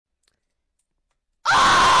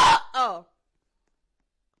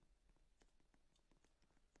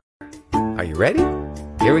Are you ready?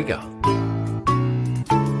 Here we go.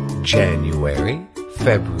 January,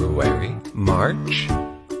 February, March,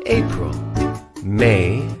 April,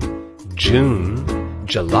 May, June,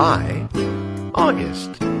 July,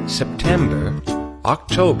 August, September,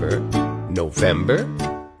 October, November,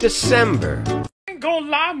 December. I ain't gonna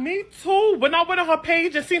lie, me too. When I went on her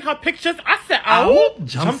page and seen her pictures, I said, "Oh,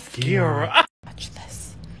 jump scare." Watch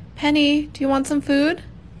this. Penny, do you want some food?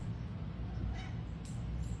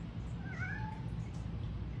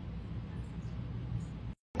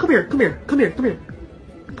 Come here.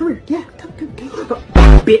 Yeah, come.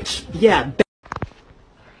 Bitch, yeah.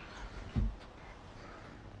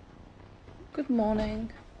 Good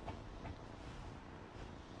morning.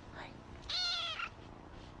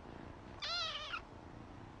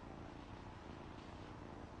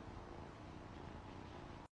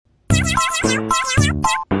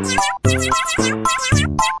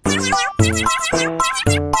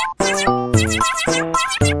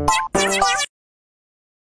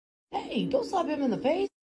 Hey, don't slap him in the face.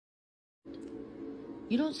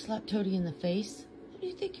 You don't slap Toadie in the face. Who do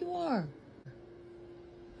you think you are?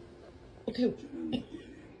 Okay.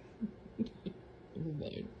 Never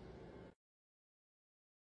mind.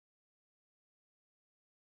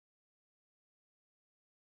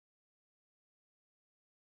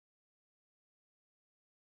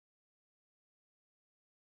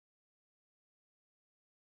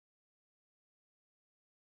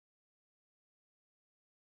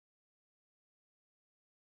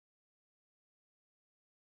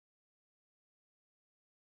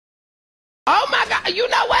 Oh my God, you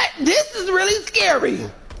know what? This is really scary.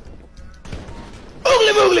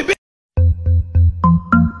 Oogly boogly, bitch.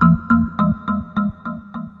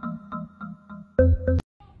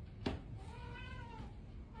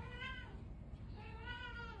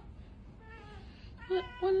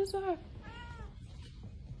 What is that?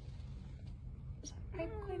 Is that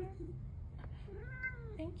pipe cleaner?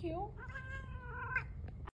 Thank you.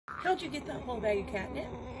 How'd you get that whole bag of catnip?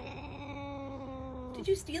 Did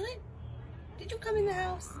you steal it? Did you come in the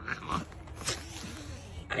house?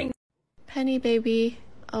 Penny baby.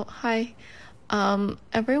 Oh, hi.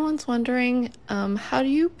 Everyone's wondering, how do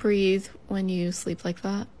you breathe when you sleep like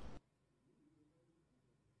that?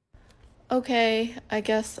 Okay, I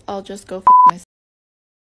guess I'll just go f myself.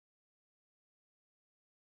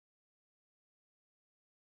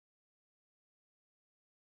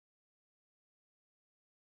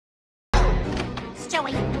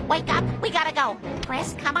 Stewie, wake up. We gotta go.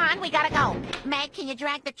 Chris, come on. We gotta go. Meg, can you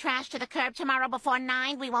drag the trash to the curb tomorrow before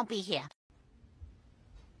 9? We won't be here.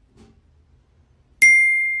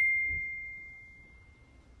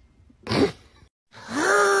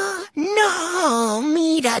 No,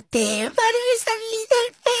 mírate, pareces a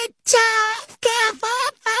little fecha.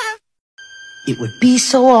 It would be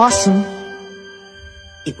so awesome.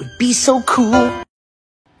 It would be so cool.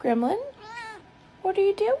 Gremlin? What are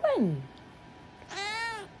you doing?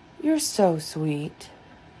 You're so sweet.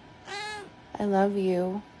 I love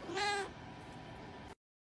you.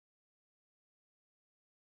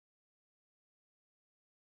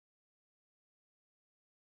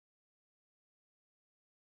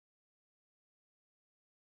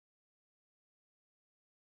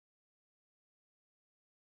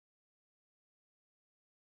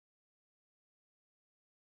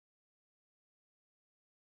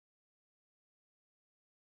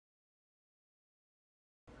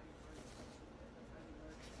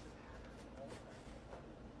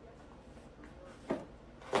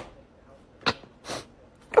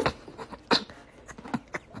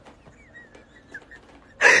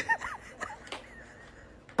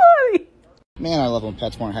 Man, I love when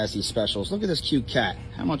PetSmart has these specials. Look at this cute cat.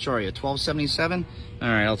 How much are you? $12.77? All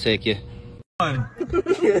right, I'll take you. Alright,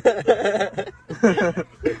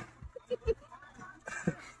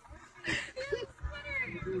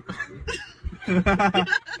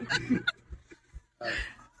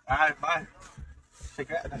 bye.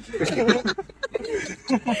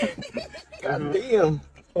 God damn.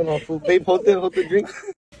 Hold on, food. Babe, hold the drink.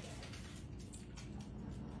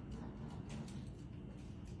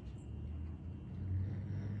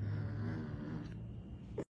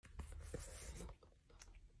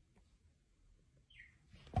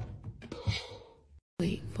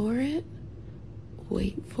 Wait for it.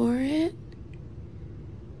 Wait for it.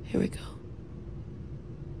 Here we go.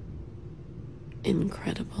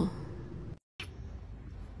 Incredible.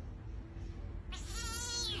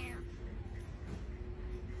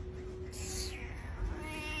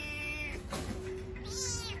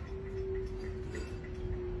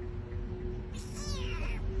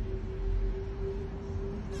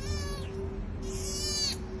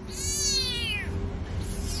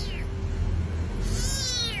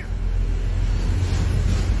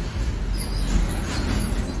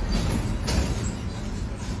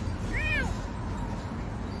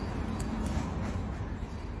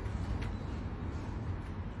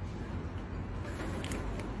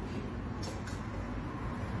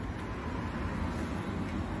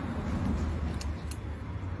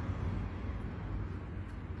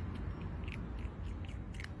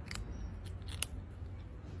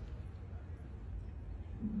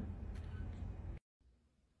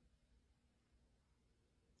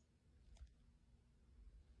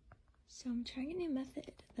 So I'm trying a new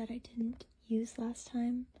method that I didn't use last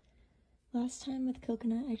time. Last time with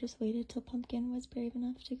Coconut, I just waited till Pumpkin was brave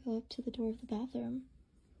enough to go up to the door of the bathroom.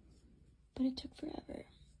 But it took forever.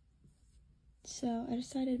 So I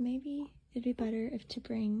decided maybe it'd be better if to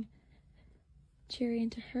bring Cherry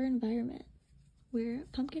into her environment, where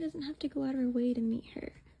Pumpkin doesn't have to go out of her way to meet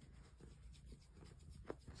her.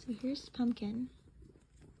 So here's Pumpkin,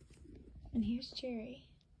 and here's Cherry.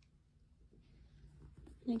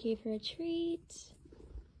 And I gave her a treat.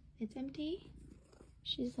 It's empty.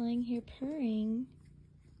 She's lying here purring,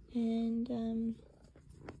 and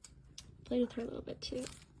played with her a little bit too.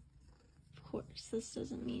 Of course, this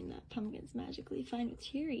doesn't mean that Pumpkin's magically fine with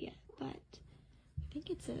Cherry yet, but I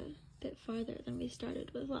think it's a bit farther than we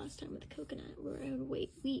started with last time with Coconut, where I would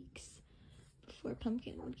wait weeks before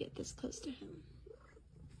Pumpkin would get this close to him.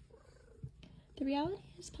 The reality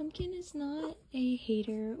is Pumpkin is not a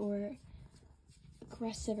hater or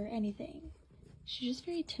aggressive or anything. She's just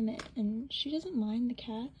very timid, and she doesn't mind the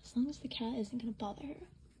cat as long as the cat isn't going to bother her.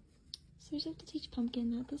 So we just have to teach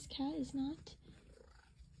Pumpkin that this cat is not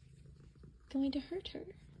going to hurt her.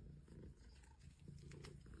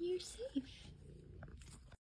 You're safe.